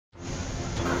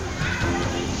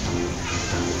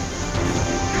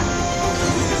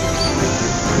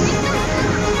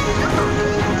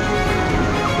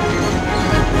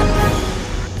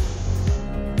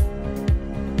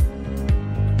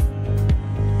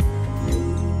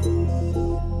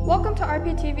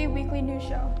RPTV Weekly News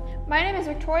Show. My name is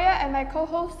Victoria and my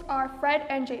co-hosts are Fred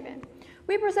and Jabin.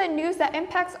 We present news that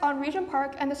impacts on Regent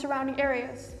Park and the surrounding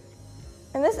areas.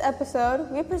 In this episode,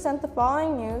 we present the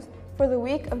following news for the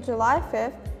week of July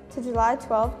 5th to July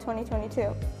 12th,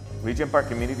 2022. Regent Park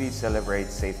community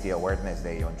celebrates Safety Awareness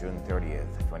Day on June 30th,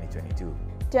 2022.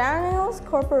 Daniels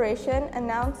Corporation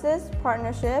announces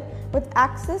partnership with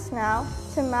AccessNow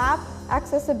to map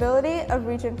accessibility of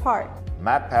Regent Park.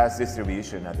 Map pass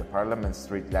distribution at the Parliament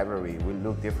Street Library will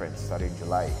look different starting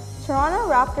July. Toronto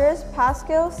Raptors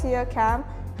Pascal Siakam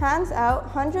hands out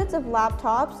hundreds of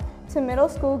laptops to middle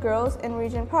school girls in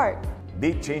Regent Park.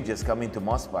 Big changes coming to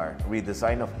Moss Park,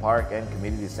 redesign of park and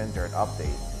community center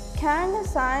update. Canada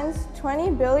signs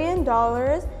 $20 billion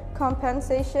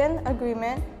compensation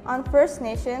agreement on First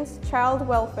Nations child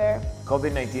welfare.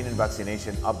 COVID-19 and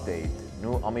vaccination update.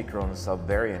 New Omicron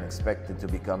subvariant expected to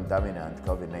become dominant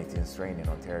COVID-19 strain in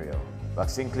Ontario.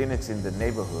 Vaccine clinics in the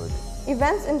neighborhood.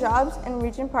 Events and jobs in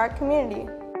Regent Park community.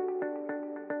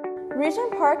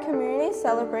 Regent Park community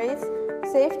celebrates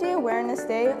Safety Awareness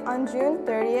Day on June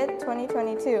 30th,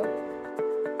 2022.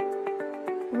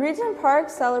 Regent Park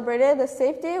celebrated the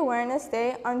Safety Awareness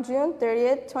Day on June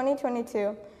 30th,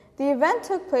 2022. The event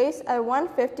took place at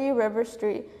 150 River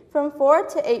Street from 4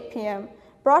 to 8 p.m.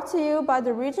 Brought to you by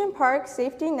the Regent Park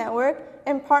Safety Network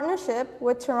in partnership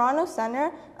with Toronto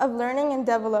Centre of Learning and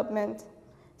Development.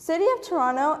 City of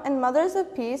Toronto and Mothers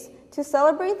of Peace to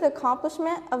celebrate the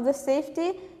accomplishment of the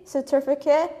Safety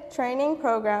Certificate training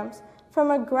programs from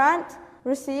a grant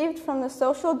received from the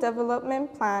Social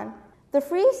Development Plan. The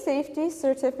free Safety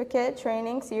Certificate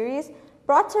training series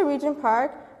brought to Regent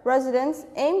Park residents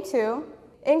aim to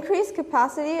increase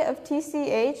capacity of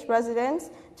TCH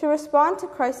residents to respond to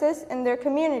crisis in their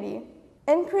community,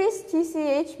 increase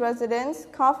TCH residents'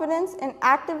 confidence in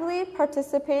actively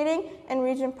participating in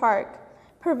Regent Park,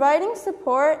 providing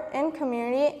support in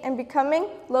community and becoming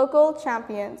local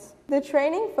champions. The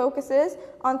training focuses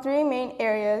on three main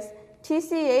areas: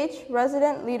 TCH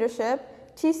resident leadership,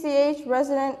 TCH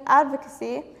resident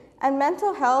advocacy, and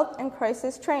mental health and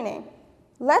crisis training.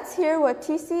 Let's hear what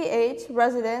TCH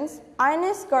residents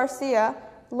Ines Garcia,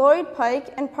 Lloyd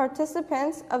Pike, and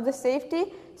participants of the Safety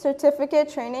Certificate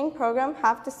Training Program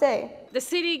have to say. The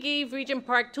city gave Regent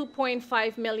Park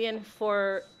 $2.5 million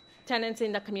for tenants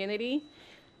in the community,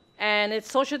 and it's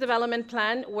social development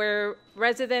plan where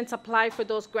residents apply for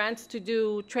those grants to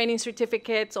do training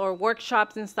certificates or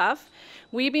workshops and stuff.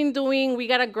 We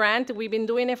got a grant, we've been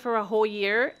doing it for a whole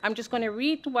year. I'm just going to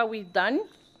read what we've done.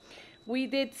 We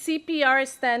did CPR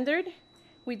standard,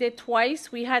 we did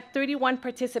twice, we had 31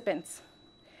 participants.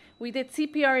 We did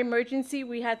CPR emergency,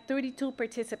 we had 32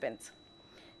 participants.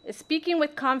 Speaking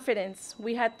with confidence,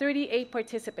 we had 38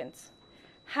 participants.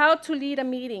 How to lead a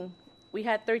meeting, we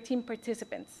had 13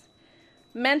 participants.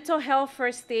 Mental health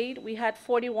first aid, we had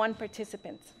 41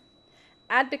 participants.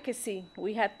 Advocacy,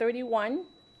 we had 31.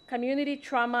 Community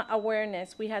trauma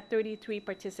awareness, we had 33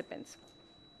 participants.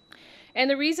 And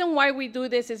the reason why we do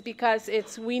this is because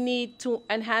we need to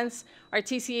enhance our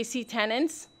TCAC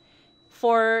tenants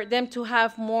for them to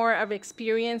have more of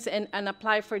experience and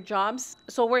apply for jobs.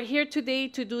 So we're here today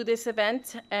to do this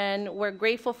event, and we're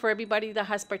grateful for everybody that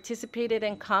has participated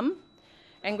and come,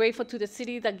 and grateful to the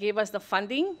city that gave us the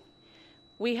funding.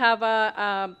 We have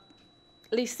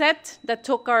Lisette that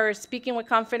took our Speaking with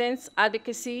Confidence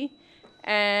advocacy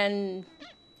and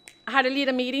how to lead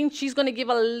a meeting. She's going to give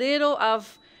a little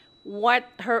of what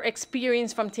her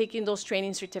experience from taking those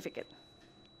training certificates.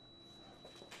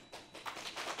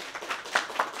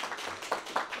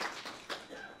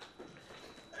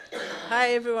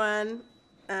 Hi, everyone.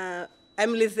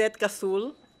 I'm Lisette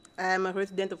Kasul. I'm a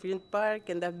resident of Regent Park,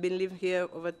 and I've been living here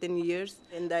over 10 years.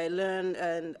 And I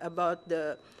learned about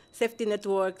the safety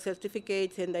network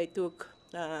certificates, and I took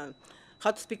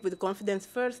how to speak with confidence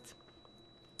first.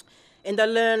 And I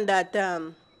learned that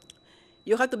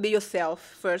you have to be yourself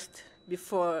first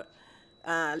before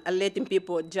letting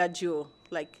people judge you,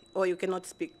 like, oh, you cannot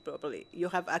speak properly. You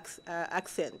have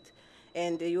accent,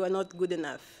 and you are not good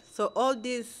enough. So all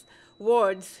these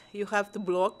words you have to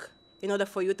block in order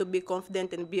for you to be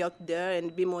confident and be out there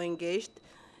and be more engaged.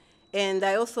 And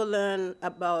I also learned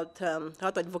about how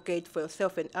to advocate for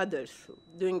yourself and others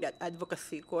during that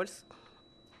advocacy course,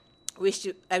 which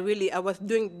I was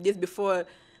doing this before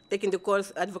taking the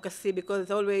course advocacy, because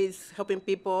it's always helping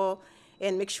people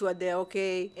and make sure they're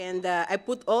okay. And I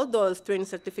put all those training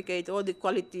certificates, all the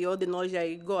quality, all the knowledge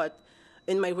I got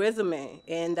in my resume,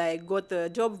 and I got a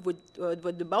job with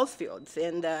the Bausfields.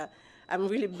 And I'm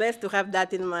really blessed to have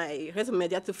that in my resume,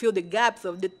 just to fill the gaps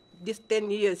of these 10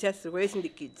 years just raising the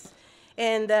kids.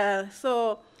 And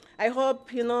so I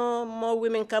hope, more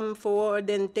women come forward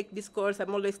and take this course.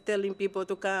 I'm always telling people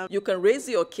to come. You can raise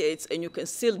your kids and you can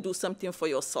still do something for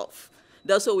yourself.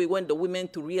 That's what we want the women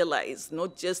to realize,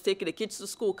 not just taking the kids to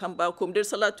school, come back home.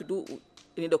 There's a lot to do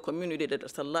in the community.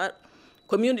 There's a lot.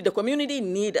 The community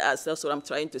need us, that's what I'm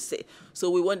trying to say. So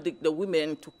we want the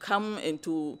women to come and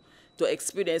to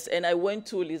experience. And I went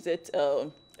to Lisette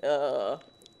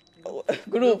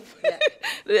group.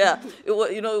 Yeah, it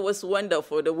was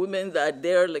wonderful. The women that are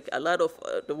there, like a lot of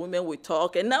the women we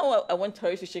talk. And now I want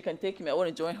her, if she can take me, I want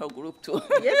to join her group too.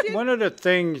 Yes. One of the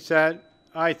things that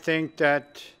I think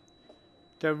that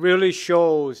really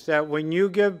shows that when you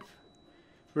give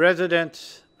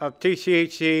residents of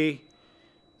TCHC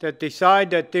that decide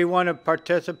that they want to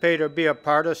participate or be a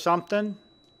part of something,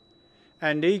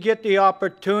 and they get the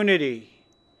opportunity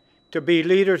to be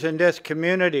leaders in this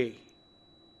community,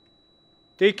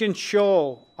 they can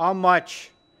show how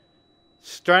much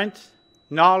strength,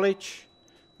 knowledge,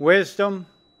 wisdom,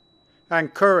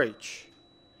 and courage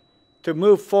to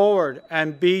move forward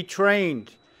and be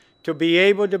trained to be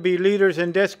able to be leaders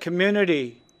in this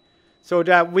community so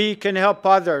that we can help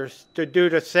others to do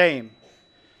the same.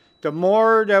 The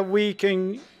more that we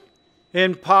can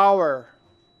empower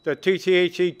the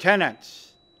TCHC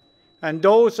tenants and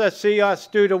those that see us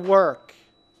do the work,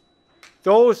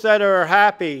 those that are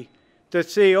happy to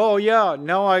see, oh yeah,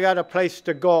 now I got a place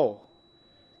to go,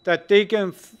 that they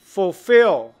can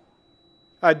fulfill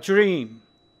a dream,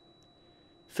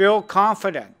 feel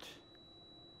confident,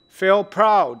 feel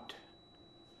proud,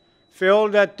 feel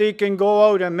that they can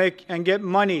go out and get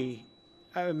money,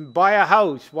 buy a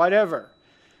house, whatever.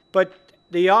 But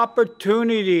the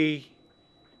opportunity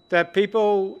that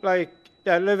people like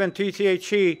that live in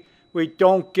TCHC we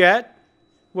don't get,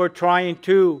 we're trying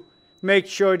to make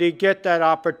sure they get that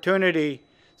opportunity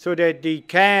so that they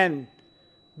can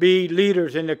be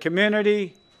leaders in the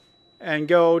community and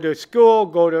go to school,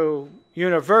 go to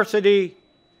university,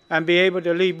 and be able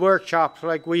to lead workshops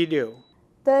like we do.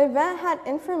 The event had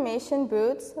information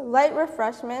booths, light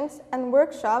refreshments, and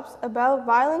workshops about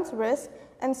violence risk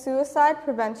and suicide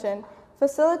prevention,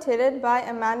 facilitated by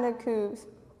Amanda Coos,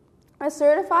 a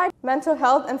certified mental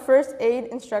health and first aid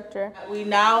instructor. We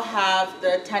now have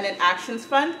the Tenant Actions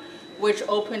Fund, which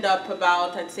opened up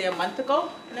about, I'd say, a month ago.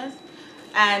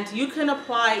 And you can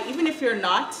apply, even if you're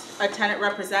not a tenant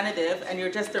representative and you're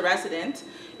just a resident,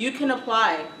 you can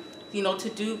apply, to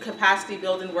do capacity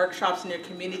building workshops in your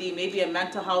community, maybe a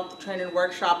mental health training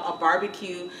workshop, a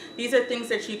barbecue. These are things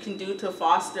that you can do to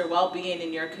foster well-being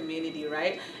in your community,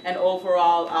 right? And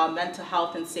overall mental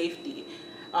health and safety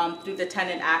through the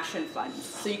Tenant Action Funds.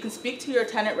 So you can speak to your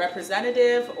tenant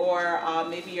representative or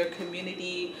maybe your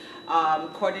community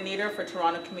coordinator for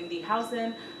Toronto Community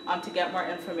Housing to get more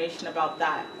information about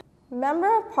that.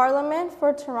 Member of Parliament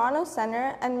for Toronto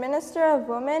Centre and Minister of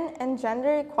Women and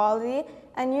Gender Equality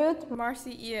and Youth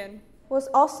Marcy Ian was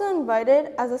also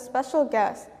invited as a special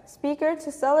guest speaker to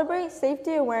celebrate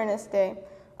Safety Awareness Day,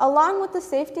 along with the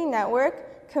Safety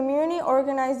Network, community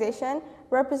organization,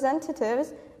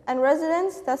 representatives, and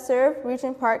residents that serve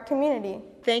Regent Park community.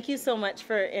 Thank you so much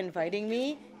for inviting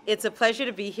me. It's a pleasure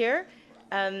to be here.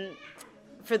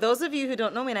 For those of you who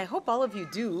don't know me, and I hope all of you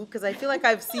do, because I feel like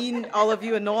I've seen all of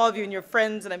you and know all of you and your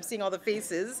friends, and I'm seeing all the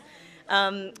faces.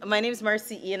 My name is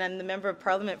Marcy Ian. I'm the Member of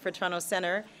Parliament for Toronto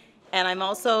Centre, and I'm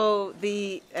also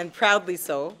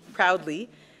proudly,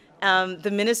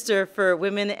 the Minister for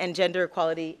Women and Gender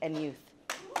Equality and Youth.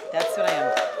 That's what I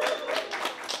am.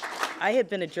 I had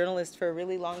been a journalist for a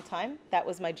really long time. That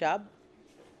was my job.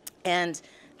 And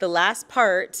the last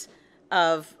part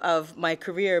of my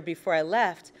career before I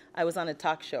left, I was on a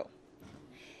talk show.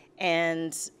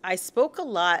 And I spoke a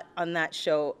lot on that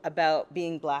show about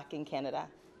being Black in Canada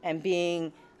and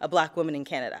being a Black woman in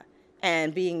Canada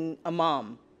and being a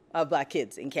mom of Black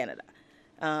kids in Canada.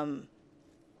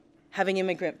 Having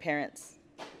immigrant parents.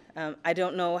 I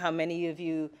don't know how many of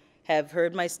you have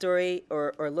heard my story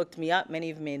or looked me up. Many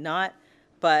of you may not,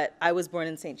 but I was born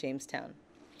in St. Jamestown.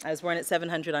 I was born at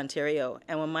 700 Ontario,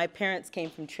 and when my parents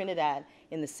came from Trinidad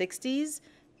in the 60s,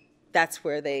 that's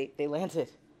where they landed.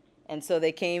 And so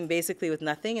they came basically with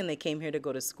nothing, and they came here to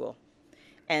go to school.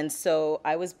 And so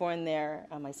I was born there.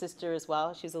 My sister as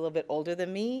well, she's a little bit older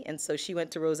than me, and so she went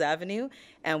to Rose Avenue,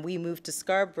 and we moved to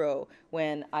Scarborough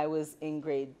when I was in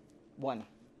grade 1.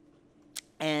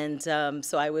 And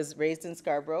so I was raised in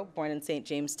Scarborough, born in St.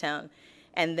 Jamestown.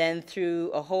 And then through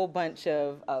a whole bunch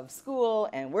of school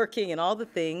and working and all the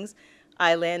things,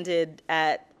 I landed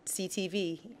at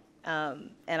CTV.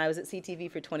 And I was at CTV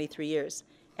for 23 years.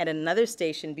 And another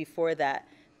station before that,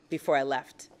 before I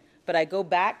left. But I go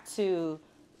back to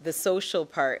the social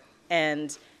part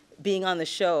and being on the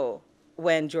show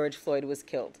when George Floyd was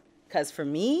killed. Because for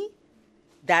me,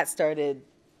 that started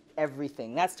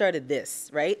everything. That started this,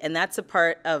 right? And that's a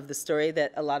part of the story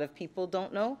that a lot of people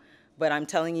don't know, but I'm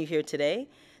telling you here today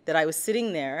that I was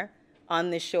sitting there on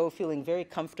this show feeling very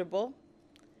comfortable,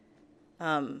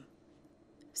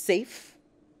 safe,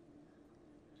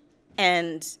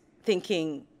 and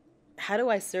thinking, how do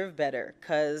I serve better?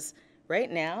 Because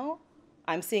right now,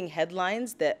 I'm seeing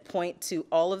headlines that point to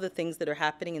all of the things that are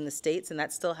happening in the States, and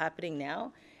that's still happening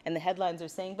now. And the headlines are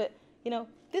saying, but, you know,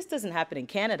 this doesn't happen in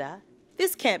Canada.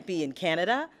 This can't be in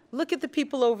Canada. Look at the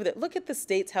people over there. Look at the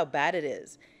States, how bad it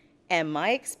is. And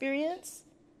my experience,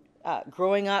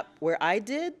 growing up where I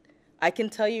did, I can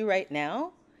tell you right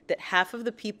now that half of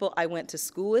the people I went to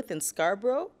school with in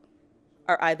Scarborough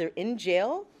are either in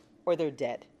jail or they're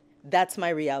dead. That's my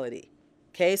reality,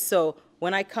 okay? So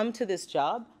when I come to this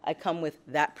job, I come with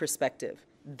that perspective.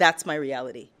 That's my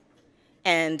reality.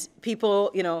 And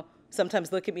people, you know,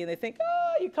 sometimes look at me and they think,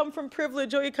 oh, you come from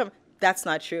privilege, or you come. That's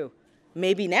not true.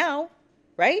 Maybe now,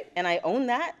 right? And I own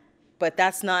that, but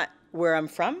that's not where I'm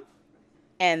from.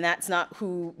 And that's not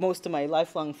who most of my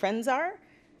lifelong friends are.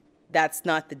 That's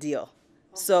not the deal.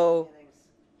 So,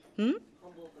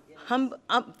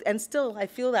 and still, I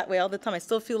feel that way all the time. I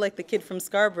still feel like the kid from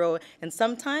Scarborough. And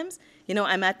sometimes, you know,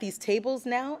 I'm at these tables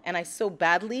now, and I so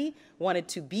badly wanted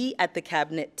to be at the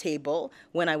cabinet table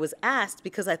when I was asked,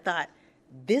 because I thought,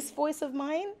 this voice of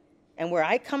mine and where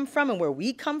I come from and where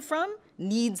we come from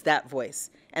needs that voice.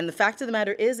 And the fact of the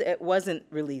matter is, it wasn't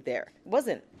really there. It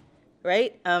wasn't,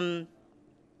 right?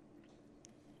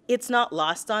 It's not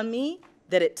lost on me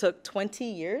that it took 20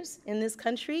 years in this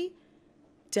country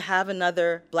to have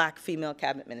another black female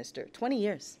cabinet minister. 20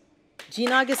 years.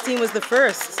 Jean Augustine was the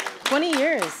first. 20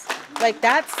 years. Like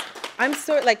that's, I'm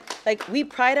so, like we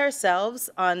pride ourselves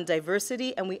on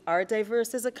diversity, and we are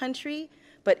diverse as a country,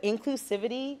 but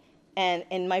inclusivity,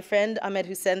 and my friend Ahmed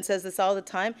Hussein says this all the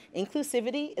time,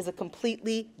 inclusivity is a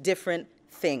completely different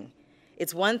thing.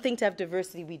 It's one thing to have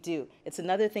diversity, we do. It's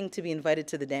another thing to be invited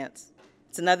to the dance.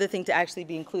 It's another thing to actually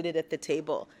be included at the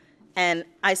table. And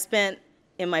I spent,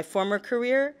 in my former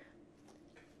career,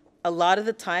 a lot of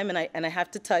the time, and I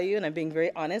have to tell you, and I'm being very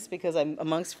honest because I'm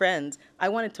amongst friends, I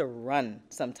wanted to run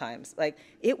sometimes. Like,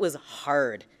 it was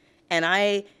hard. And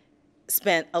I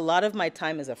spent a lot of my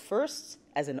time as a first,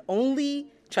 as an only,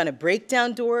 trying to break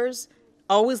down doors,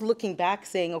 always looking back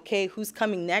saying, okay, who's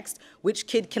coming next? Which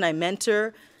kid can I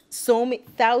mentor? So many,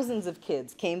 thousands of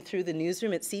kids came through the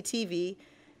newsroom at CTV,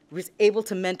 was able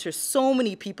to mentor so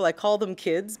many people. I call them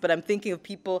kids, but I'm thinking of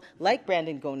people like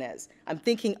Brandon Gonez. I'm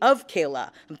thinking of Kayla.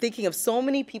 I'm thinking of so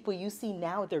many people you see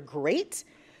now, they're great,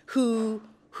 who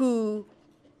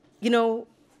you know,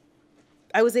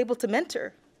 I was able to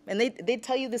mentor. And they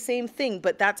tell you the same thing,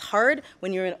 but that's hard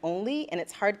when you're an only, and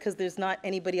it's hard because there's not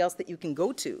anybody else that you can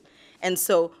go to. And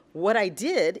so what I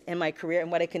did in my career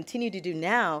and what I continue to do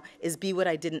now is be what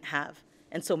I didn't have.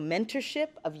 And so mentorship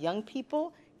of young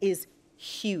people is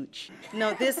huge.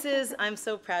 No, this is, I'm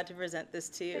so proud to present this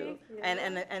to you.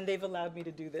 And they've allowed me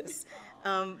to do this.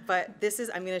 But this is,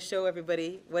 I'm going to show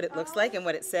everybody what it looks like and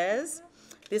what it says.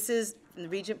 This is the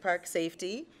Regent Park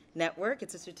Safety Network.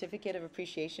 It's a certificate of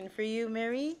appreciation for you,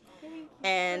 Mary.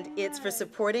 And it's for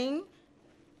supporting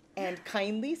and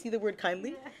kindly, see the word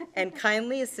kindly? And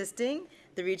kindly assisting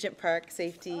the Regent Park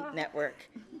Safety Network.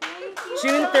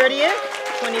 June 30th,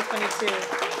 2022.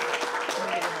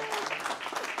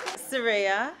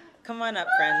 Saraya, come on up,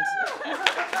 friend.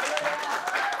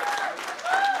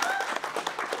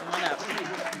 Come on up.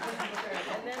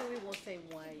 And then we will say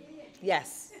why.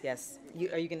 Yes, yes.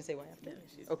 Are you going to say why after?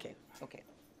 Okay, okay.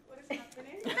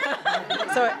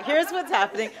 So here's what's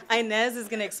happening. Inez is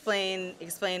going to explain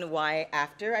why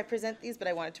after I present these, but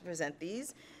I wanted to present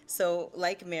these. So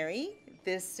like Mary,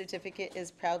 this certificate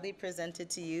is proudly presented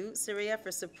to you, Saraya,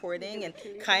 for supporting and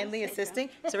kindly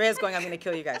assisting. Saraya's going, I'm going to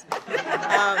kill you guys.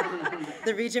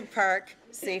 The Regent Park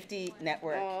Safety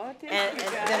Network. Oh, thank you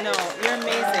guys. No, you're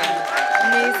amazing.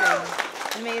 Amazing.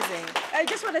 Amazing. I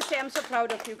just want to say I'm so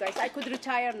proud of you guys. I could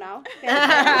retire now.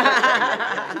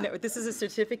 No, this is a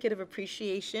certificate of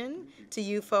appreciation to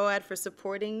you, FOAD, for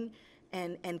supporting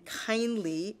and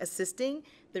kindly assisting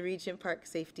the Regent Park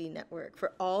Safety Network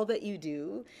for all that you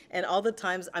do, and all the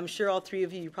times, I'm sure all three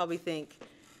of you probably think,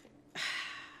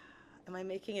 am I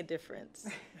making a difference?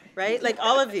 Right? Like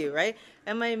all of you, right?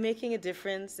 Am I making a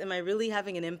difference? Am I really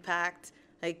having an impact?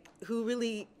 Like, who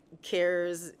really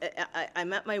cares?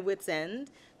 I'm at my wit's end,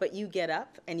 but you get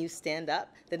up and you stand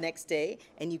up the next day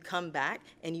and you come back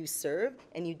and you serve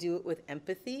and you do it with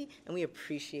empathy, and we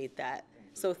appreciate that.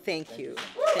 So thank you.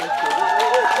 Thank you.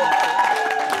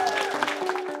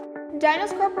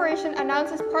 Daniels Corporation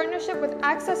announces partnership with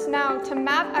AccessNow to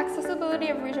map accessibility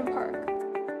of Regent Park.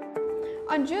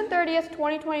 On June 30th,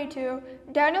 2022,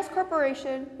 Daniels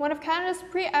Corporation, one of Canada's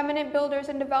preeminent builders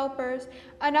and developers,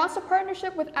 announced a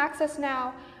partnership with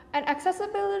AccessNow, an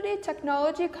accessibility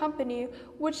technology company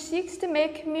which seeks to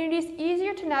make communities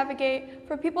easier to navigate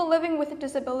for people living with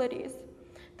disabilities.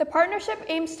 The partnership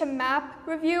aims to map,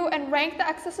 review, and rank the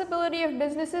accessibility of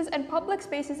businesses and public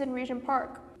spaces in Regent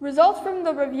Park. Results from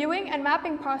the reviewing and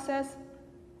mapping process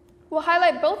will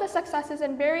highlight both the successes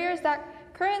and barriers that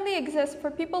currently exist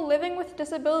for people living with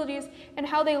disabilities and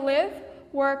how they live,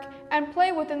 work, and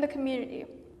play within the community.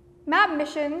 Map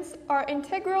missions are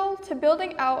integral to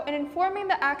building out and informing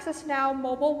the AccessNow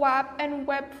mobile app and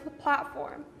web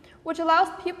platform, which allows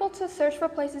people to search for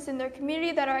places in their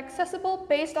community that are accessible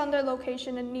based on their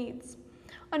location and needs.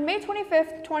 On May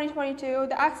 25th, 2022,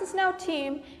 the AccessNow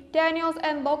team, Daniels,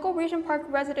 and local Regent Park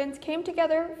residents came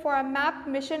together for a map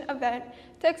mission event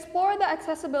to explore the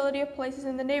accessibility of places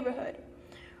in the neighborhood.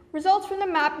 Results from the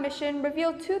map mission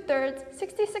revealed 2/3,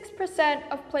 66%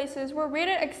 of places were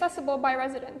rated accessible by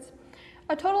residents.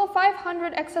 A total of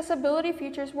 500 accessibility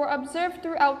features were observed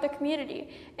throughout the community,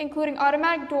 including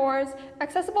automatic doors,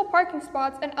 accessible parking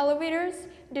spots and elevators,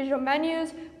 digital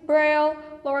menus, braille,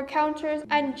 lower counters,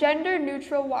 and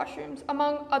gender-neutral washrooms,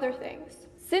 among other things.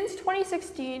 Since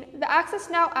 2016, the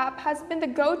AccessNow app has been the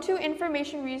go-to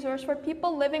information resource for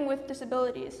people living with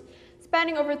disabilities.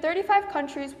 Spanning over 35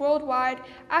 countries worldwide,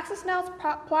 AccessNow's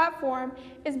platform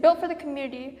is built for the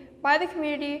community, by the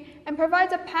community, and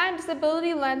provides a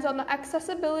pan-disability lens on the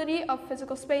accessibility of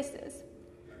physical spaces.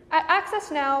 At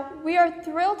AccessNow, we are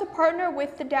thrilled to partner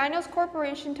with the Daniels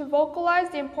Corporation to vocalize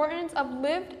the importance of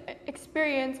lived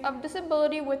experience of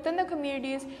disability within the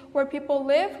communities where people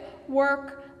live,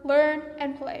 work, learn,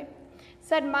 and play,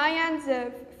 said Mayan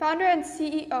Ziv, founder and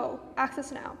CEO,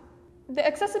 AccessNow. The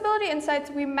accessibility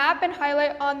insights we map and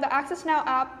highlight on the AccessNow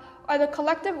app are the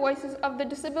collective voices of the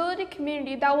disability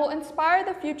community that will inspire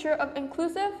the future of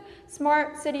inclusive,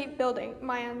 smart city building,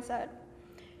 Mayan said.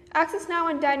 AccessNow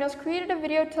and Daniels created a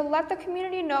video to let the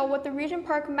community know what the Regent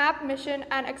Park map mission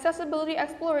and accessibility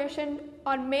exploration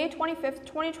on May 25th,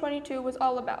 2022 was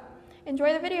all about.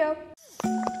 Enjoy the video.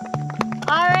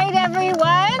 All right,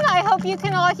 everyone, I hope you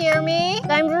can all hear me.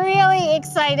 I'm really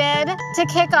excited to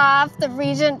kick off the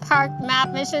Regent Park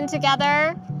map mission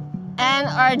together. And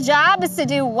our job is to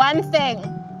do one thing: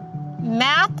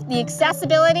 map the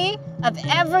accessibility of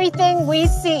everything we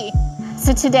see.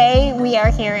 So today we are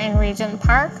here in Regent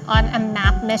Park on a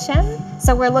map mission.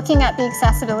 So we're looking at the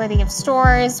accessibility of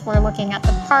stores, we're looking at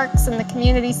the parks and the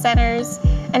community centers,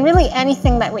 and really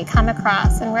anything that we come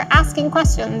across. And we're asking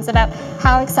questions about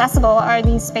how accessible are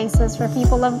these spaces for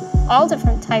people of all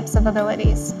different types of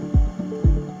abilities.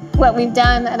 What we've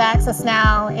done at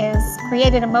AccessNow is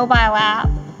created a mobile app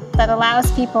that allows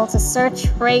people to search,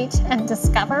 rate, and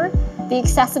discover the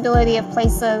accessibility of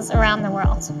places around the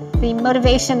world. The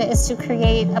motivation is to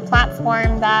create a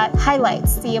platform that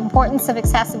highlights the importance of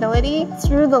accessibility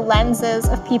through the lenses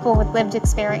of people with lived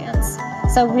experience.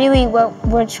 So really what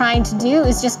we're trying to do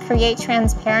is just create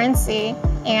transparency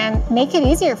and make it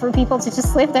easier for people to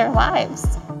just live their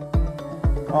lives.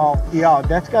 Well, yeah,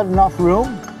 that's got enough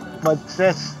room, but it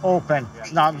says open.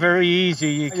 It's not very easy.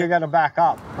 You got to back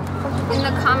up. In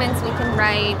the comments, we can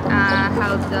write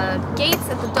how the gates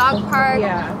at the dog park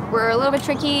were a little bit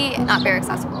tricky, not very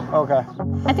accessible. Okay.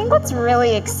 I think what's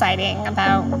really exciting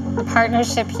about the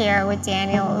partnership here with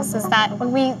Daniels is that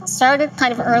when we started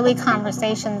kind of early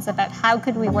conversations about how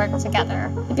could we work together,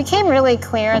 it became really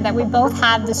clear that we both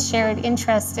have this shared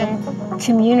interest in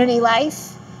community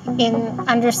life, in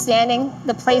understanding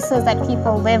the places that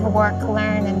people live, work,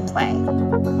 learn, and play.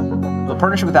 The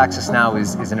partnership with AccessNow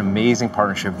is an amazing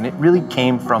partnership, and it really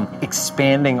came from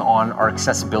expanding on our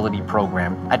accessibility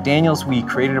program. At Daniels, we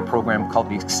created a program called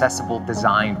the Accessible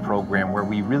Design Program, where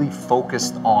we really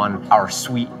focused on our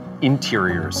suite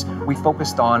interiors. We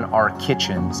focused on our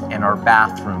kitchens and our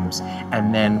bathrooms,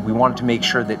 and then we wanted to make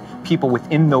sure that people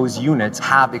within those units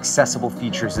have accessible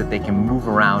features that they can move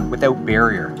around without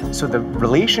barrier. So the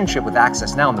relationship with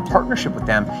AccessNow and the partnership with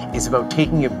them is about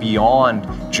taking it beyond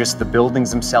just the buildings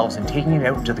themselves and taking it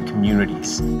out to the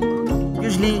communities.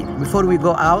 Usually, before we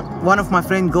go out, one of my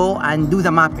friends go and do the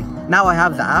mapping. Now I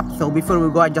have the app, so before we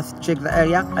go, I just check the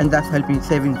area, and that's helping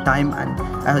saving time, and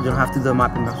I don't have to do the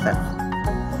mapping myself.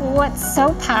 What's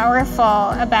so powerful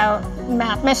about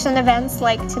map mission events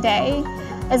like today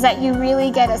is that you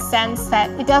really get a sense that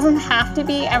it doesn't have to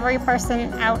be every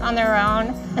person out on their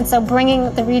own. And so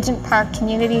bringing the Regent Park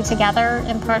community together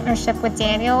in partnership with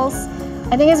Daniels,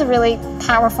 I think is a really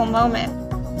powerful moment.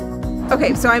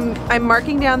 Okay, so I'm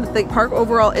marking down that the park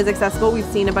overall is accessible. We've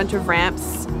seen a bunch of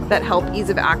ramps that help ease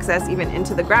of access even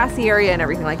into the grassy area and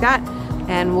everything like that.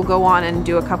 And we'll go on and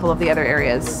do a couple of the other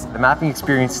areas. The mapping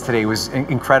experience today was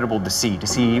incredible to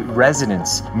see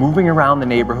residents moving around the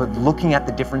neighborhood, looking at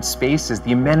the different spaces,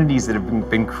 the amenities that have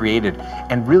been created,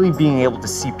 and really being able to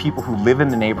see people who live in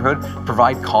the neighborhood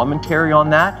provide commentary on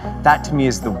that. That to me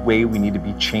is the way we need to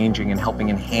be changing and helping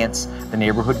enhance the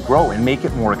neighborhood grow and make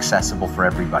it more accessible for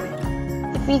everybody.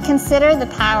 If we consider the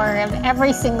power of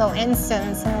every single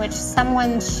instance in which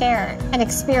someone shared an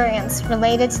experience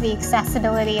related to the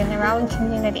accessibility in their own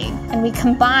community, and we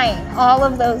combine all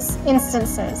of those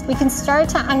instances, we can start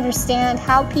to understand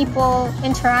how people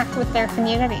interact with their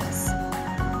communities.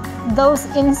 Those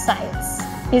insights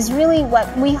is really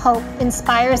what we hope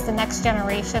inspires the next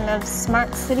generation of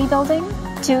smart city building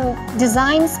to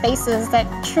design spaces that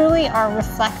truly are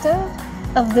reflective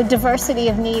of the diversity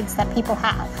of needs that people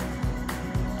have.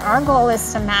 Our goal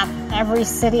is to map every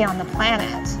city on the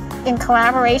planet. In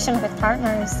collaboration with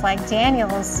partners like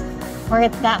Daniel's, we're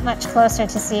that much closer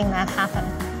to seeing that happen.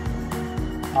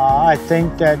 I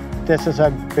think that this is a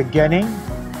beginning,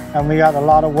 and we got a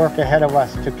lot of work ahead of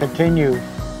us to continue.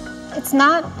 It's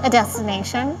not a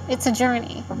destination, it's a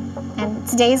journey. And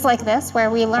it's days like this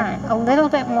where we learn a little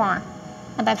bit more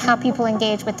about how people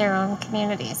engage with their own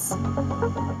communities.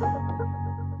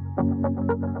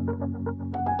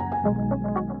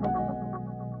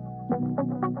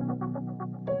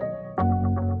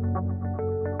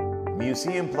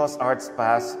 Museum Plus Arts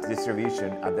Pass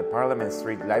distribution at the Parliament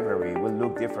Street Library will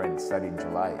look different starting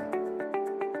July.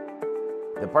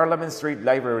 The Parliament Street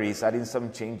Library is adding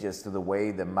some changes to the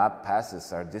way the MAP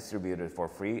passes are distributed for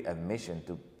free admission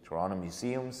to Toronto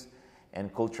museums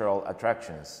and cultural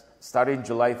attractions. Starting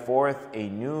July 4th, a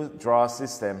new draw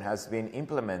system has been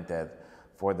implemented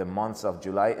for the months of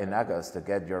July and August to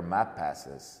get your MAP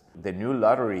passes. The new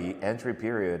lottery entry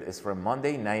period is from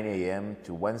Monday 9 a.m.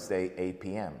 to Wednesday 8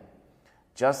 p.m.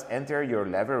 Just enter your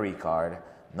library card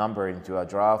number into a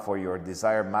draw for your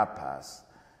desired MAP pass.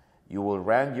 You will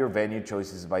rank your venue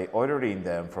choices by ordering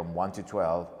them from 1 to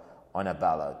 12 on a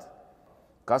ballot.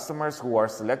 Customers who are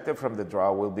selected from the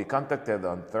draw will be contacted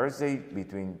on Thursday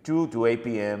between 2 to 8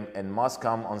 p.m. and must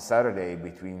come on Saturday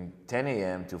between 10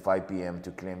 a.m. to 5 p.m.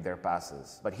 to claim their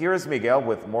passes. But here is Miguel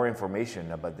with more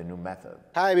information about the new method.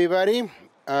 Hi everybody,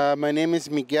 my name is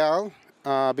Miguel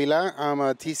Vila. I'm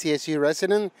a TCSU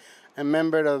resident and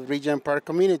member of Regent Park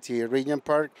community, Regent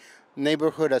Park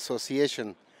Neighborhood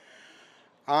Association.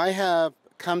 I have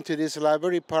come to this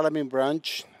library Parliament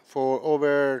branch for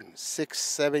over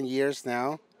 6-7 years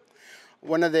now.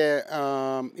 One of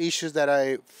the issues that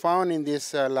I found in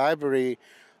this library,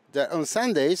 that on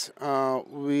Sundays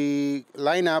we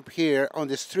line up here on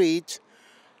the street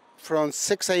from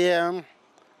 6 a.m.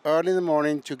 early in the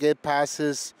morning to get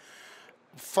passes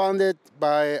funded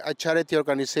by a charity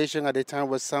organization at the time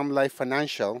was Some Life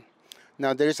Financial.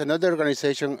 Now there is another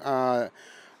organization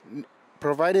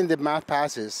providing the MAP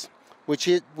passes,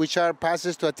 which are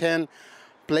passes to attend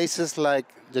places like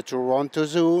the Toronto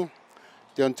Zoo,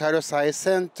 the Ontario Science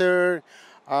Center,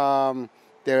 the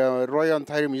Royal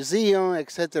Ontario Museum,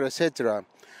 etc., etc.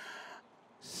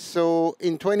 So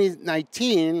in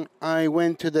 2019, I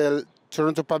went to the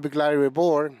Toronto Public Library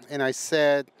Board and I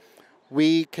said,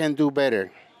 we can do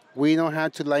better. We don't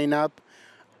have to line up.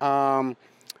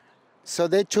 So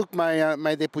they took my,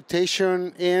 my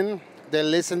deputation in, they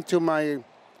listened to my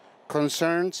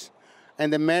concerns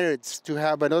and the merits to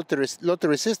have a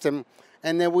lottery system,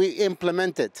 and then we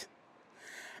implemented,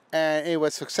 and it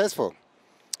was successful.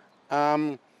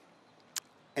 And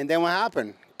then what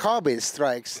happened? COVID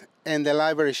strikes, and the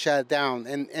library shut down,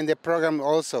 and the program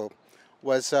also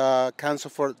was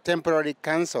canceled for temporary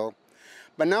cancel.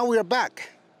 But now we are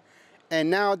back, and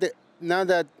now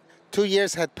that 2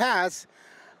 years had passed,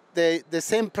 the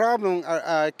same problem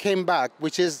came back,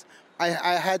 which is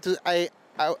I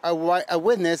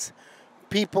witnessed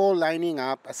people lining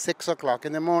up at 6 o'clock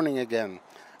in the morning again.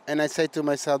 And I said to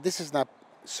myself, this is not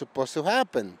supposed to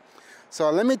happen. So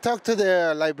let me talk to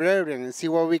the librarian and see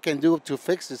what we can do to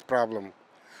fix this problem.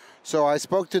 So I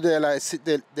spoke to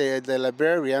the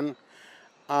librarian,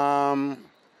 and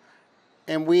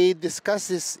we discussed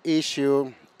this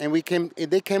issue, and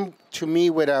they came to me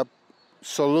with a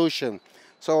solution.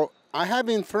 So I have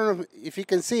in front of, if you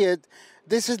can see it,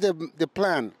 this is the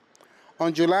plan.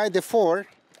 On July the 4th,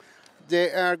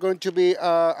 they are going to be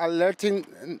alerting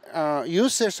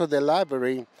users of the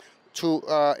library to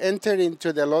enter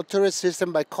into the lottery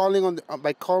system by calling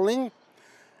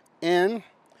and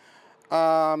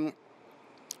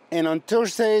on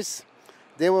Thursdays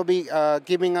they will be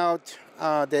giving out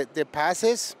the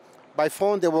passes by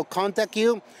phone. They will contact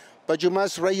you, but you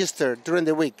must register during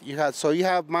the week. You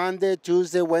have Monday,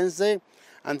 Tuesday, Wednesday,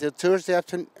 until Thursday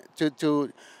afternoon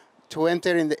to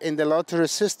enter in the lottery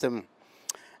system,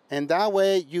 and that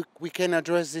way we can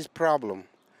address this problem.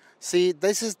 See,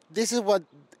 this is what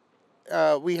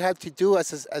we have to do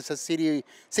as a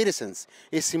citizens.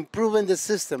 Is improving the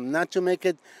system, not to make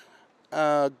it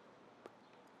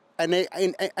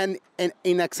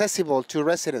inaccessible to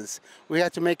residents. We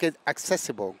have to make it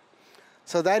accessible.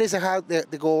 So that is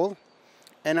the goal,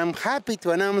 and I'm happy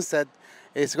to announce that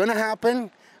it's going to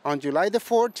happen on July the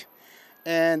 4th,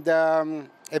 and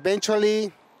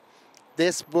eventually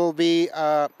this will be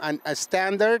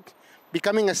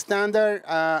becoming a standard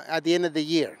at the end of the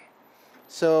year.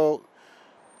 So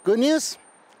good news.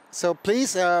 So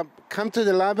please come to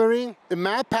the library. The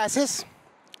map passes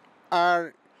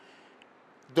are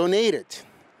donated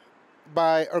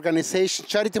by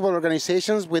charitable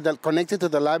organizations connected to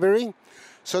the library.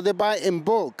 So they buy in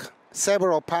bulk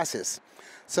several passes.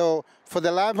 So for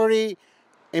the library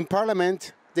in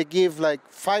Parliament, they give like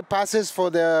 5 passes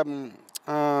for the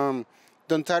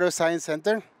Ontario Science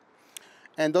Center.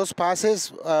 And those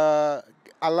passes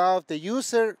allow the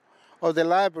user of the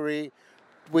library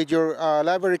with your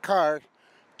library card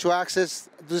to access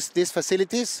these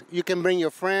facilities. You can bring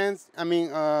your friends,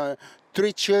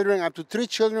 3 children, up to 3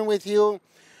 children with you,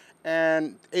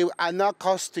 and it at no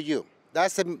cost to you.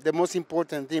 That's the most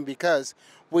important thing, because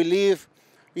we live,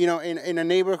 in a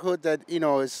neighborhood that,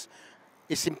 is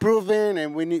improving,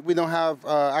 and we don't have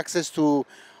access to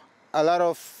a lot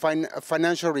of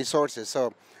financial resources.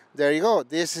 So there you go.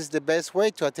 This is the best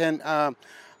way to attend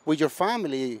with your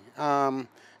family and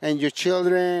your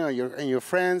children and your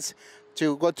friends,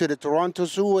 to go to the Toronto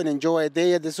Zoo and enjoy a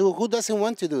day at the zoo. Who doesn't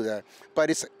want to do that?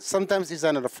 But sometimes it's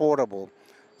not affordable.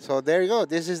 So there you go.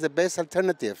 This is the best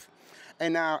alternative.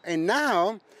 And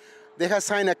now they have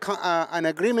signed an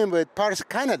agreement with Parks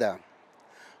Canada.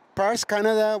 Parks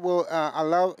Canada will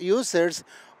allow users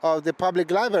of the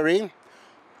public library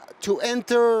to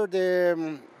enter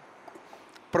the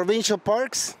provincial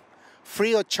parks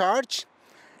free of charge,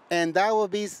 and that will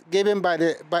be given by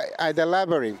the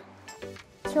library.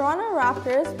 Toronto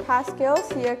Raptors Pascal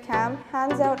Siakam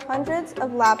hands out hundreds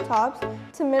of laptops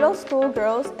to middle school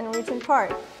girls in Regent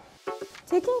Park.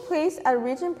 Taking place at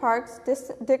Regent Park's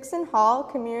Dixon Hall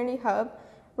Community Hub,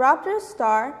 Raptors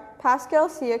star Pascal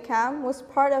Siakam was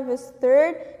part of his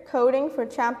 3rd Coding for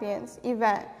Champions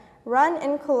event, run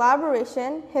in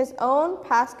collaboration his own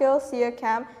Pascal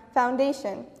Siakam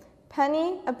Foundation,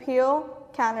 Penny Appeal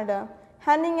Canada,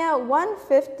 handing out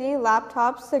 150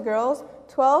 laptops to girls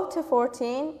 12 to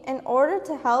 14 in order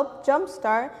to help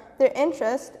jumpstart their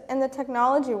interest in the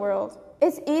technology world.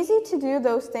 It's easy to do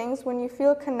those things when you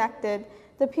feel connected.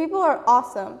 The people are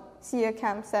awesome,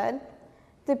 Siakam said.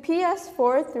 The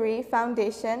PS43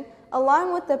 Foundation,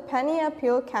 along with the Penny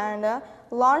Appeal Canada,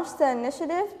 launched the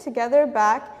initiative together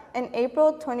back in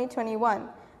April 2021,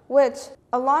 which,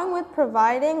 along with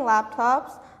providing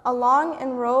laptops,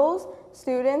 enrolls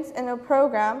students in a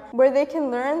program where they can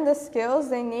learn the skills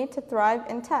they need to thrive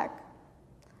in tech.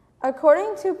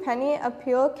 According to Penny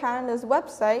Appeal Canada's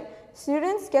website,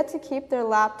 students get to keep their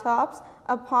laptops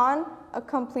upon a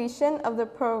completion of the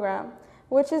program,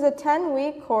 which is a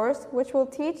 10-week course which will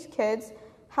teach kids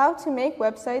how to make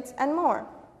websites and more.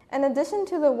 In addition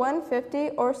to the 150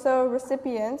 or so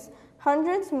recipients,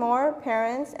 hundreds more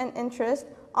parents and interest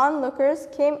onlookers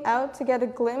came out to get a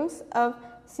glimpse of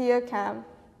Siakam.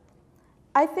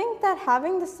 I think that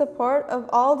having the support of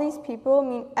all these people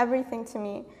mean everything to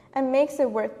me and makes it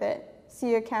worth it,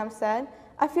 Siakam said.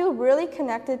 I feel really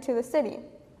connected to the city.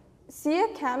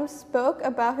 Siakam spoke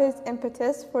about his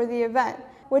impetus for the event,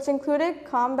 which included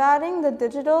combating the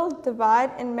digital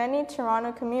divide in many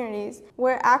Toronto communities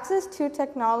where access to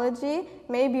technology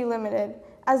may be limited,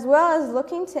 as well as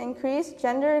looking to increase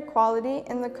gender equality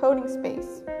in the coding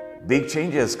space. Big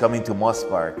changes coming to Moss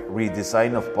Park,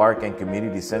 redesign of park and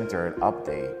community center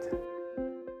update.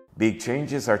 Big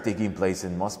changes are taking place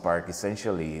in Moss Park.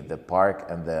 Essentially, the park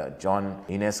and the John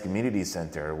Innes Community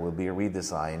Center will be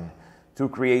redesigned to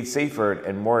create safer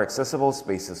and more accessible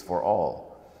spaces for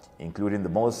all, including the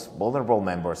most vulnerable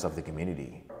members of the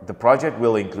community. The project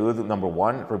will include, number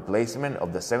 1, replacement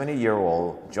of the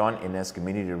 70-year-old John Innes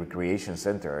Community Recreation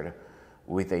Center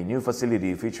with a new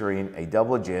facility featuring a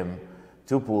double gym,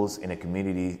 2 pools in a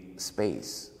community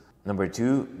space. Number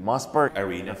 2, Moss Park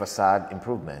Arena facade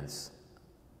improvements.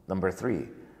 Number 3,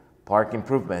 park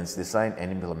improvements, design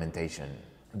and implementation.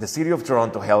 The City of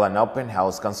Toronto held an open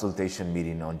house consultation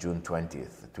meeting on June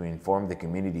 20th to inform the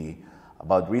community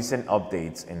about recent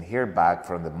updates and hear back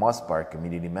from the Moss Park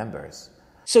community members.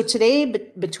 So today,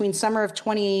 between summer of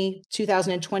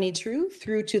 2022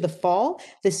 through to the fall,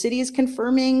 the city is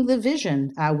confirming the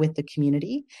vision with the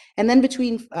community. And then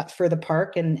between for the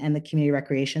park and the community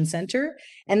recreation center.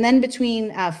 And then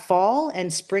between fall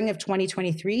and spring of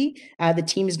 2023, the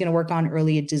team is going to work on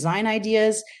early design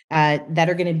ideas that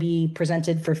are going to be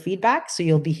presented for feedback. So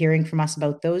you'll be hearing from us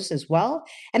about those as well.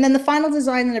 And then the final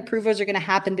design and approvals are going to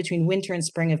happen between winter and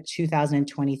spring of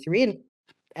 2023.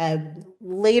 And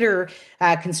later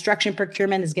construction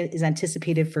procurement is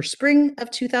anticipated for spring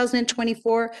of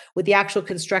 2024, with the actual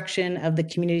construction of the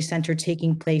community center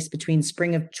taking place between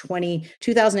spring of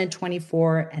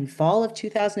 2024 and fall of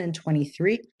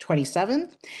 2027,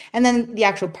 and then the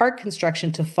actual park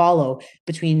construction to follow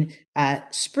between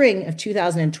spring of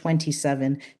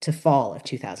 2027 to fall of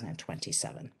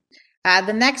 2027.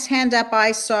 The next hand up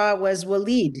I saw was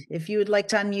Waleed. If you would like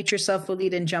to unmute yourself,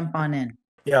 Waleed, and jump on in.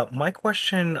 Yeah, my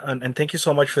question, and thank you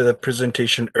so much for the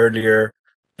presentation earlier,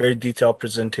 very detailed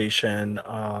presentation.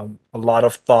 A lot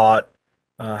of thought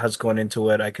has gone into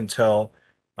it, I can tell.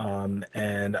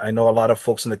 And I know a lot of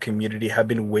folks in the community have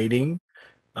been waiting,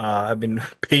 have been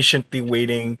patiently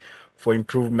waiting for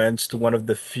improvements to one of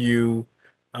the few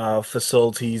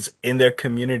facilities in their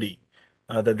community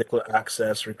that they could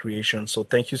access recreation. So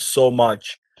thank you so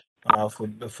much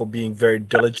for being very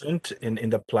diligent in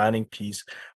the planning piece.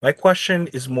 My question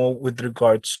is more with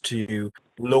regards to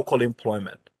local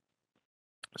employment.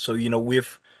 So,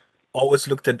 we've always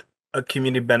looked at a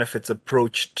community benefits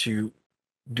approach to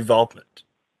development,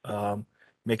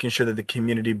 making sure that the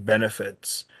community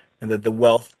benefits and that the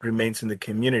wealth remains in the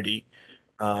community.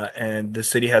 And the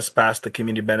city has passed the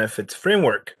community benefits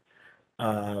framework,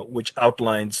 which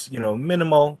outlines,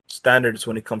 minimal standards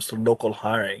when it comes to local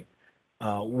hiring.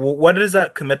 What does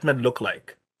that commitment look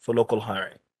like for local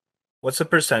hiring? What's the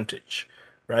percentage,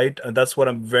 right? And that's what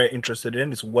I'm very interested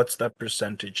in, is what's that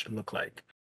percentage look like?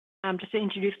 Just to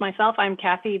introduce myself, I'm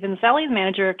Kathy Vincelli, the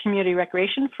Manager of Community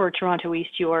Recreation for Toronto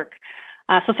East York.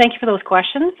 So thank you for those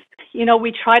questions.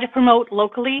 We try to promote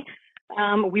locally.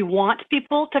 We want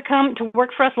people to come to work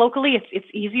for us locally. It's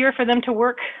easier for them to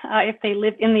work if they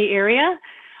live in the area.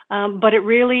 But it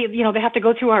really, they have to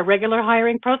go through our regular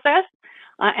hiring process.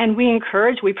 And we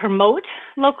promote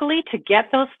locally to get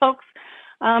those folks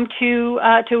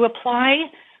to apply.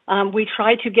 We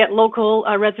try to get local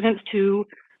residents to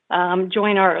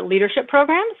join our leadership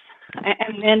programs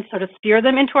and then sort of steer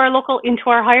them into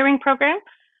our hiring program.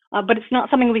 But it's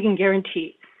not something we can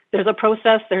guarantee. There's a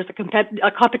process, there's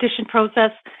a competition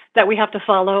process that we have to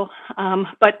follow.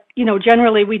 But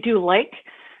generally we do like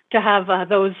to have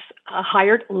those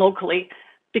hired locally,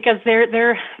 because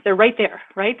they're right there,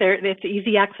 right? It's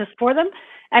easy access for them,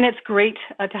 and it's great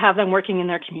to have them working in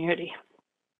their community.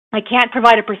 I can't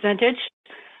provide a percentage.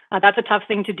 That's a tough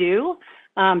thing to do,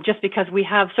 just because we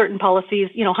have certain policies,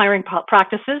 hiring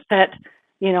practices that,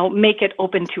 make it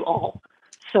open to all.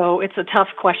 So it's a tough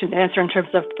question to answer in terms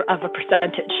of a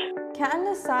percentage.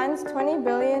 Canada signs $20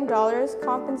 billion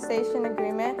compensation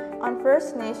agreement on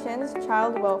First Nations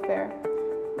child welfare.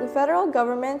 The federal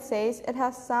government says it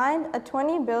has signed a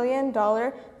 $20 billion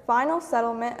final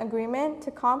settlement agreement to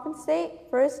compensate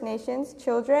First Nations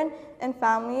children and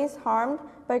families harmed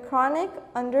by chronic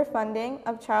underfunding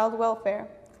of child welfare.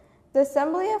 The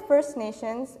Assembly of First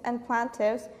Nations and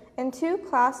plaintiffs in 2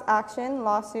 class action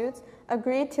lawsuits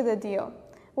agreed to the deal,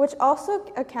 which also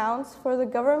accounts for the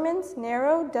government's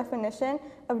narrow definition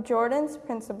of Jordan's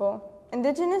principle.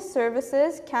 Indigenous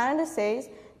Services Canada says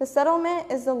the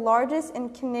settlement is the largest in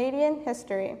Canadian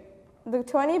history. The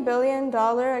 $20 billion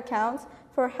accounts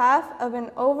for half of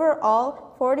an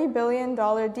overall $40 billion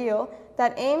deal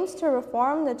that aims to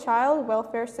reform the child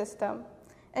welfare system,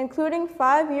 including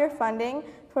 5-year funding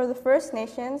for the First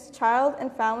Nations Child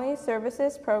and Family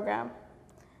Services Program.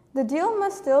 The deal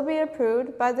must still be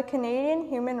approved by the Canadian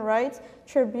Human Rights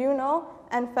Tribunal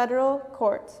and federal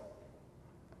courts.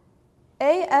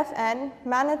 AFN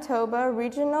Manitoba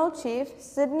Regional Chief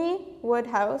Sydney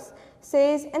Woodhouse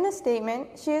says in a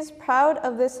statement she is proud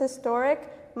of this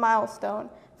historic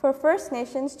milestone for First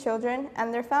Nations children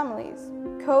and their families.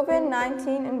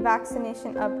 COVID-19 and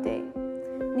vaccination update.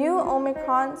 New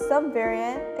Omicron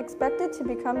subvariant expected to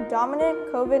become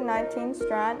dominant COVID-19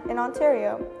 strand in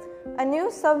Ontario. A new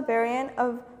subvariant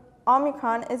of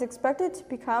Omicron is expected to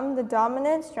become the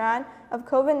dominant strand of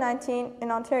COVID-19 in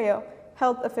Ontario,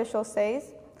 health officials say.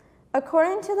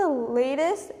 According to the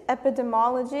latest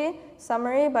epidemiology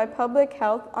summary by Public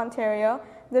Health Ontario,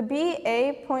 the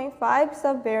BA.5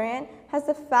 subvariant has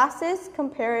the fastest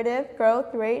comparative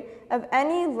growth rate of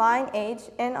any line age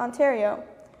in Ontario.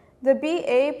 The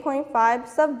BA.5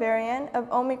 subvariant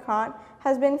of Omicron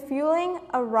has been fueling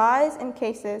a rise in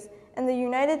cases in the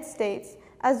United States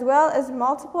as well as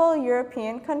multiple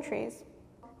European countries.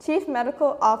 Chief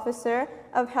Medical Officer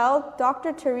of Health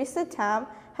Dr. Teresa Tam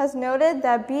has noted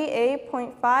that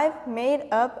BA.5 made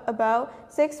up about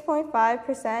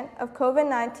 6.5% of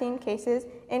COVID-19 cases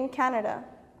in Canada.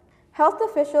 Health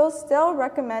officials still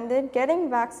recommended getting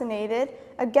vaccinated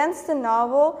against the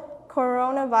novel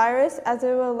coronavirus as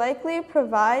it will likely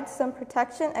provide some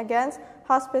protection against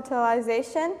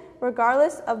hospitalization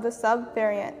regardless of the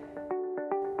subvariant.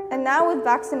 And now with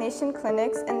vaccination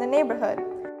clinics in the neighborhood.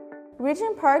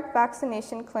 Regent Park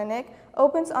Vaccination Clinic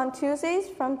opens on Tuesdays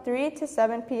from 3 to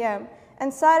 7 p.m.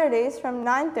 and Saturdays from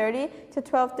 9:30 to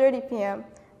 12:30 p.m.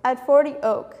 at 40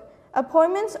 Oak.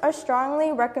 Appointments are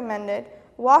strongly recommended.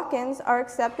 Walk-ins are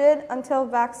accepted until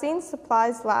vaccine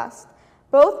supplies last.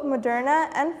 Both Moderna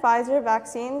and Pfizer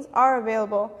vaccines are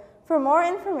available. For more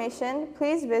information,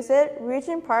 please visit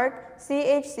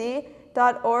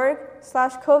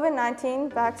regentparkchc.org/COVID-19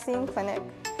 vaccine clinic.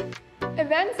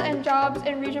 Events and jobs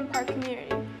in Regent Park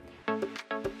community.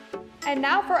 And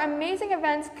now for amazing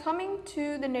events coming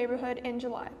to the neighborhood in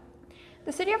July.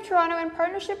 The City of Toronto, in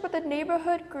partnership with the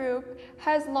Neighborhood Group,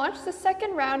 has launched the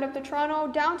second round of the Toronto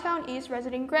Downtown East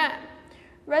Resident Grant.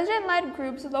 Resident-led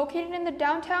groups located in the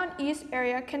Downtown East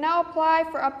area can now apply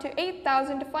for up to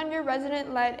 $8,000 to fund your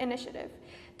resident-led initiative.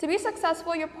 To be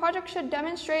successful, your project should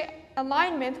demonstrate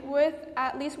alignment with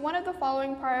at least one of the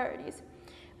following priorities: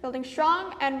 building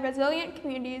strong and resilient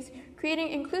communities, creating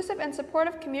inclusive and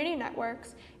supportive community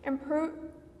networks,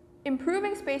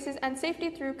 improving spaces and safety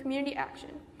through community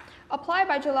action. Apply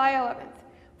by July 11th.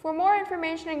 For more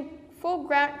information and full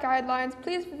grant guidelines,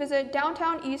 please visit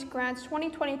Downtown East Grants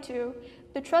 2022,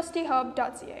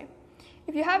 thetrustyhub.ca.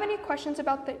 If you have any questions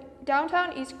about the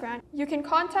Downtown East Grant, you can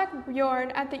contact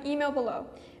Bjorn at the email below,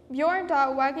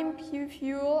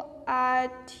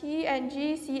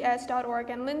 bjorn.wagonfuel@tngcs.org,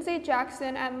 and Lindsay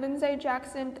Jackson at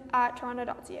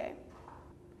lindsayjackson@toronto.ca.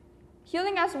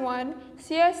 Healing as One,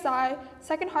 CSI,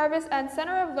 Second Harvest, and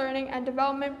Center of Learning and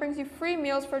Development brings you free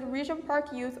meals for Regent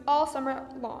Park youth all summer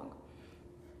long.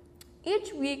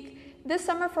 Each week this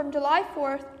summer from July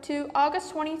 4th to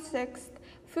August 26th,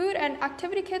 food and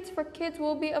activity kits for kids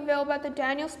will be available at the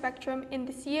Daniel Spectrum in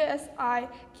the CSI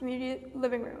Community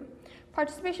Living Room.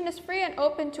 Participation is free and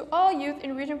open to all youth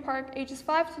in Regent Park ages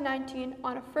 5 to 19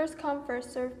 on a first-come,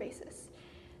 first-served basis.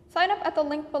 Sign up at the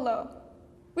link below.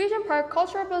 Regent Park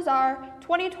Cultural Bazaar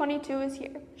 2022 is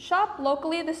here. Shop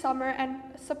locally this summer and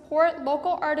support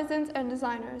local artisans and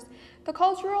designers. The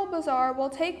Cultural Bazaar will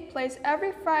take place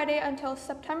every Friday until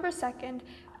September 2nd.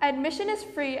 Admission is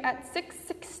free at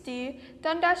 660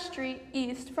 Dundas Street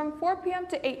East from 4 p.m.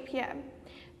 to 8 p.m.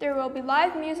 There will be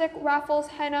live music, raffles,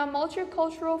 henna,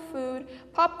 multicultural food,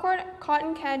 popcorn,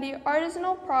 cotton candy,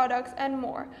 artisanal products, and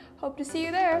more. Hope to see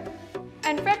you there.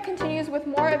 And Fred continues with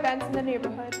more events in the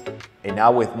neighborhood. And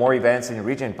now with more events in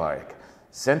Regent Park.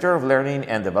 Center of Learning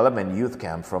and Development Youth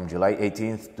Camp from July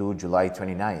 18th to July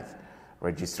 29th.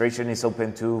 Registration is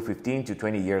open to 15 to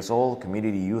 20 years old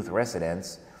community youth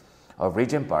residents of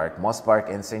Regent Park, Moss Park,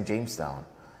 and St. Jamestown.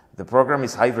 The program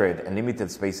is hybrid and limited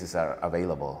spaces are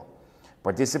available.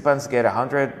 Participants get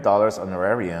 $100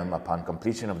 honorarium upon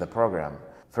completion of the program.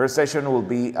 First session will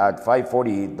be at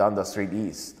 540 Dundas Street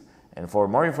East. And for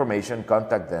more information,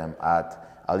 contact them at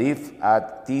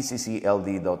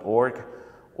alif@tccld.org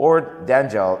or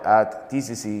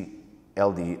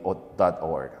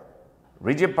danjal@tccld.org.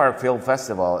 Regent Park Film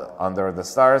Festival Under the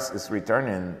Stars is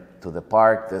returning to the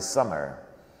park this summer.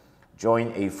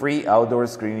 Join a free outdoor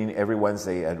screening every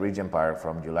Wednesday at Regent Park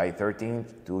from July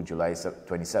 13th to July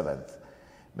 27th.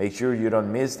 Make sure you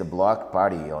don't miss the block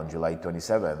party on July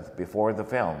 27th before the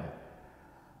film.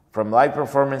 From live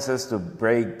performances to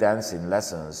break dancing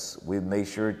lessons, we've made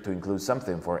sure to include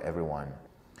something for everyone.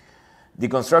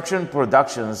 Deconstruction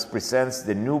Productions presents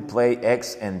the new play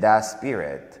X and Das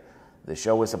Spirit. The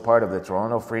show is a part of the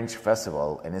Toronto Fringe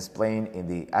Festival and is playing in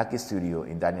the Haque Studio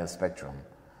in Daniel Spectrum.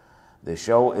 The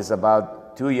show is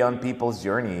about two young people's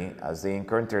journey as they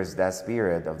encounter that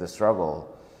spirit of the struggle.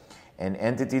 An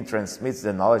entity transmits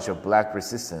the knowledge of Black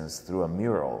resistance through a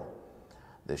mural.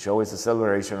 The show is a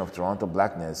celebration of Toronto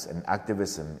Blackness and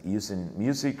activism using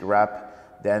music,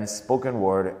 rap, dance, spoken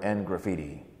word, and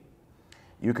graffiti.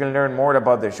 You can learn more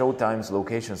about the showtimes,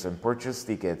 locations, and purchase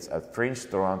tickets at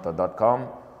fringetoronto.com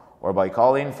or by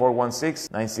calling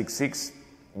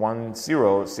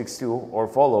 416-966-1062 or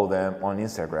follow them on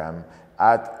Instagram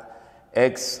at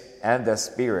X and the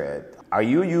Spirit. Are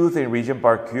you youth in Regent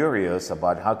Park curious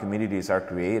about how communities are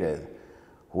created?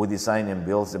 Who designs and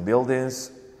builds the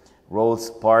buildings?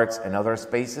 roads, parks, and other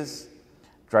spaces?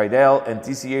 Tridel and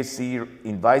TCHC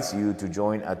invites you to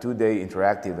join a 2-day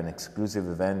interactive and exclusive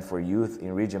event for youth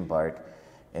in Regent Park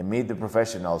and meet the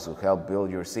professionals who help build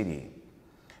your city.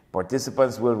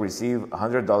 Participants will receive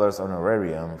 $100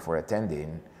 honorarium for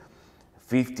attending,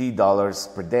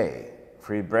 $50 per day,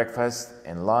 free breakfast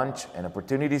and lunch, and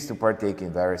opportunities to partake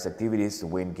in various activities to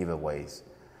win giveaways.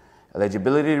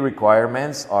 Eligibility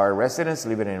requirements are residents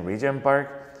living in Regent Park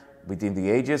between the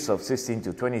ages of 16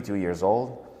 to 22 years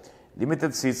old,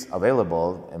 limited seats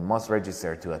available, and must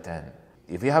register to attend.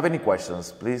 If you have any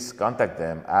questions, please contact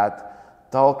them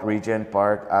at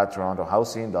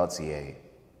talkregentpark@torontohousing.ca.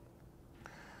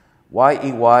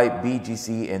 YEY,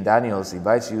 BGC, and Daniels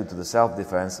invites you to the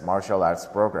Self-Defense Martial Arts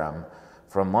Program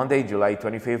from Monday, July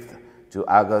 25th to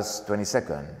August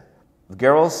 22nd.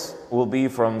 Girls will be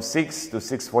from 6 to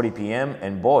 6:40 p.m.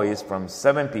 and boys from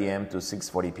 7 p.m. to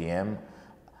 6:40 p.m.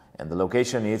 And the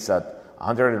location is at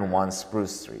 101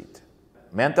 Spruce Street.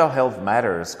 Mental Health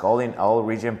Matters, calling all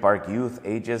Regent Park youth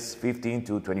ages 15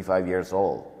 to 25 years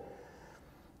old.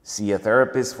 See a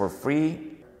therapist for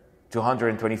free,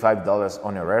 $225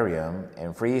 honorarium,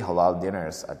 and free halal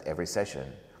dinners at every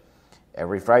session.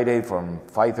 Every Friday from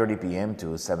 5:30 p.m.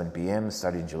 to 7 p.m.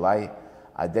 starting July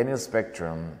at Daniel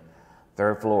Spectrum,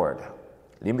 3rd floor.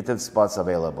 Limited spots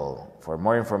available. For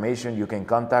more information, you can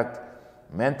contact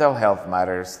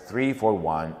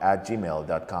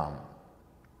mentalhealthmatters341@gmail.com.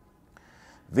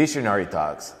 Visionary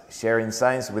Talks, sharing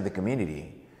science with the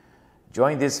community.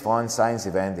 Join this fun science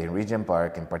event in Regent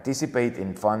Park and participate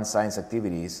in fun science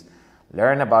activities,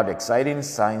 learn about exciting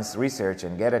science research,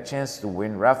 and get a chance to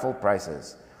win raffle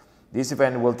prizes. This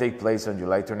event will take place on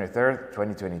July 23rd,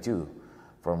 2022,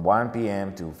 from 1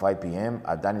 p.m. to 5 p.m.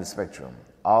 at Daniel Spectrum.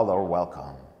 All are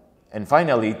welcome. And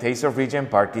finally, Taste of Regent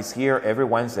Park is here every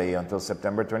Wednesday until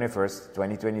September 21st,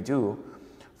 2022,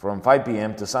 from 5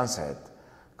 p.m. to sunset.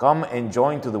 Come and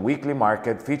join to the weekly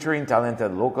market featuring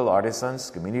talented local artisans,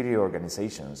 community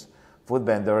organizations, food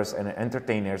vendors, and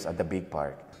entertainers at the Big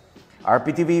Park.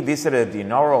 RPTV visited the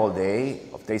inaugural day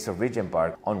of Taste of Regent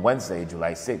Park on Wednesday,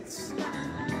 July 6th.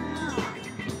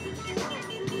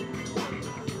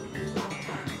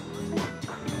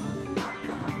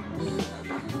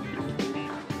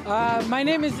 My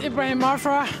name is Ibrahim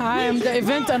Marfra. I am the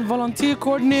event and volunteer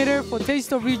coordinator for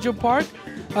Taste of Regent Park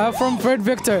from Fred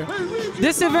Victor.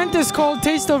 This event is called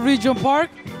Taste of Regent Park,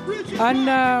 and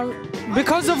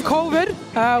because of COVID,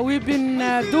 we've been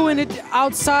doing it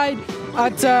outside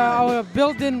at our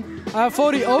building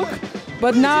 40 Oak,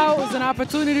 but now is an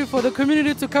opportunity for the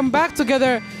community to come back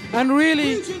together and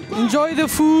really enjoy the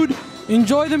food,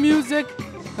 enjoy the music,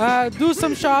 do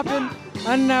some shopping,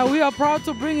 and we are proud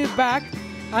to bring it back.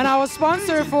 And our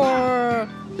sponsor for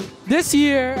this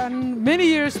year and many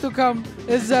years to come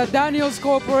is Daniels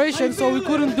Corporation, so we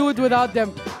couldn't do it without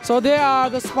them. So they are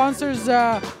the sponsors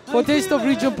for Taste of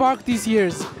Regent Park these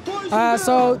years.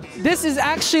 So this is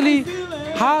actually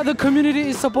how the community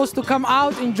is supposed to come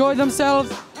out, enjoy themselves,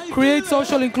 create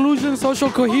social inclusion, social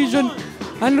cohesion,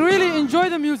 and really enjoy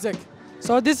the music.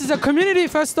 So this is a community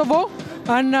festival,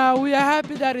 and we are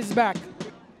happy that it's back.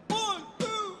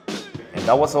 And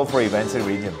that was all for events in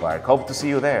Regent Park. Hope to see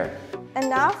you there. And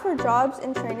now for jobs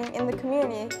and training in the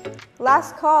community.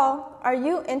 Last call, are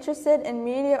you interested in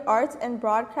media arts and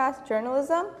broadcast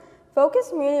journalism?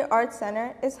 Focus Media Arts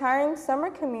Center is hiring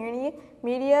summer community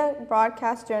media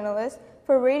broadcast journalists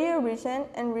for Radio Regent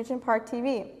and Regent Park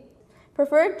TV.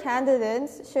 Preferred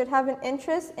candidates should have an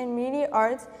interest in media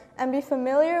arts and be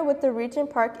familiar with the Regent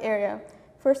Park area.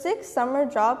 For 6 summer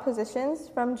job positions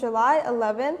from July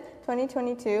 11,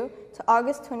 2022 to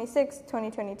August 26,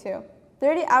 2022.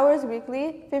 30 hours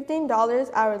weekly, $15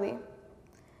 hourly.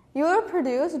 You will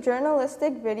produce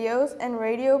journalistic videos and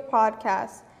radio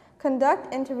podcasts,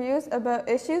 conduct interviews about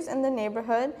issues in the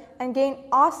neighborhood, and gain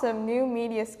awesome new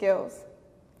media skills.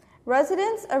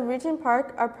 Residents of Regent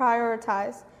Park are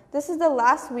prioritized. This is the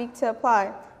last week to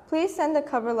apply. Please send a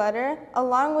cover letter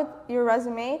along with your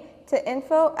resume to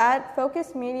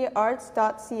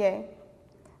info@focusmediaarts.ca.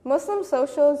 Muslim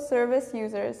social service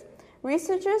users.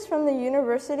 Researchers from the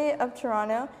University of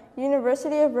Toronto,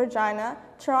 University of Regina,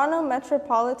 Toronto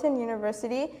Metropolitan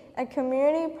University, and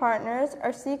community partners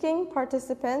are seeking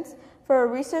participants for a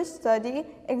research study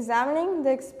examining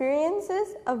the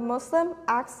experiences of Muslims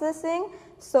accessing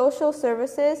social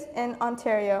services in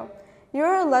Ontario. You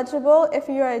are eligible if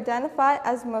you identify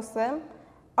as Muslim,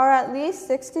 are at least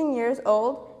 16 years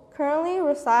old, currently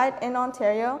reside in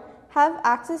Ontario, have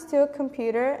access to a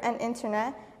computer and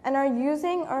internet, and are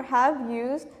using or have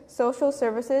used social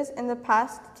services in the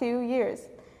past 2 years.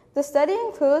 The study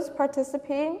includes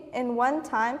participating in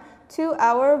one-time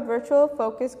 2-hour virtual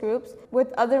focus groups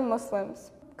with other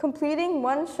Muslims, completing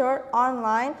one short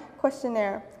online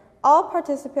questionnaire. All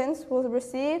participants will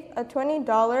receive a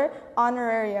 $20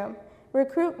 honorarium.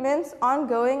 Recruitment's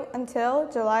ongoing until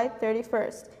July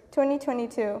 31st,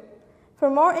 2022. For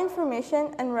more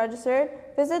information and register,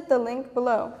 visit the link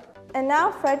below. And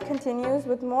now Fred continues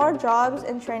with more jobs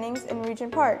and trainings in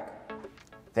Regent Park.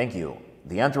 Thank you.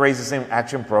 The Anti-Racism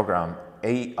Action Program,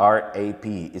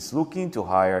 ARAP, is looking to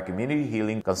hire a community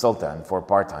healing consultant for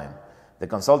part-time. The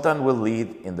consultant will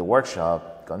lead in the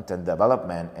workshop, content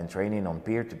development, and training on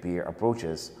peer-to-peer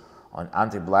approaches on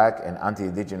anti-Black and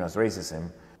anti-Indigenous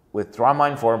racism, with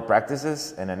trauma-informed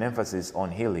practices and an emphasis on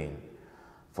healing.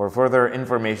 For further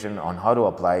information on how to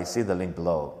apply, see the link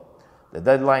below. The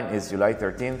deadline is July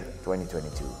 13th,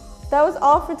 2022. That was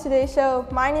all for today's show.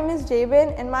 My name is Jabin,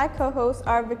 and my co-hosts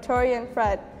are Victoria and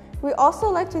Fred. We also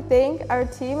like to thank our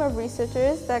team of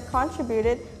researchers that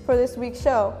contributed for this week's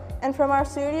show, and from our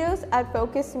studios at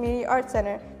Focus Media Arts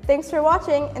Center. Thanks for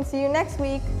watching, and see you next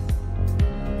week.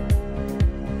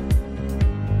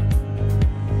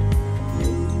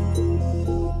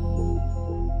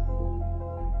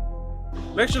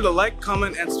 Make sure to like,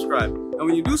 comment, and subscribe. And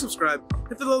when you do subscribe,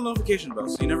 hit the little notification bell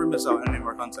so you never miss out on any of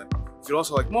our content. If you'd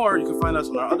also like more, you can find us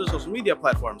on our other social media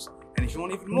platforms. And if you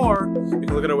want even more, you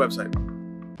can look at our website.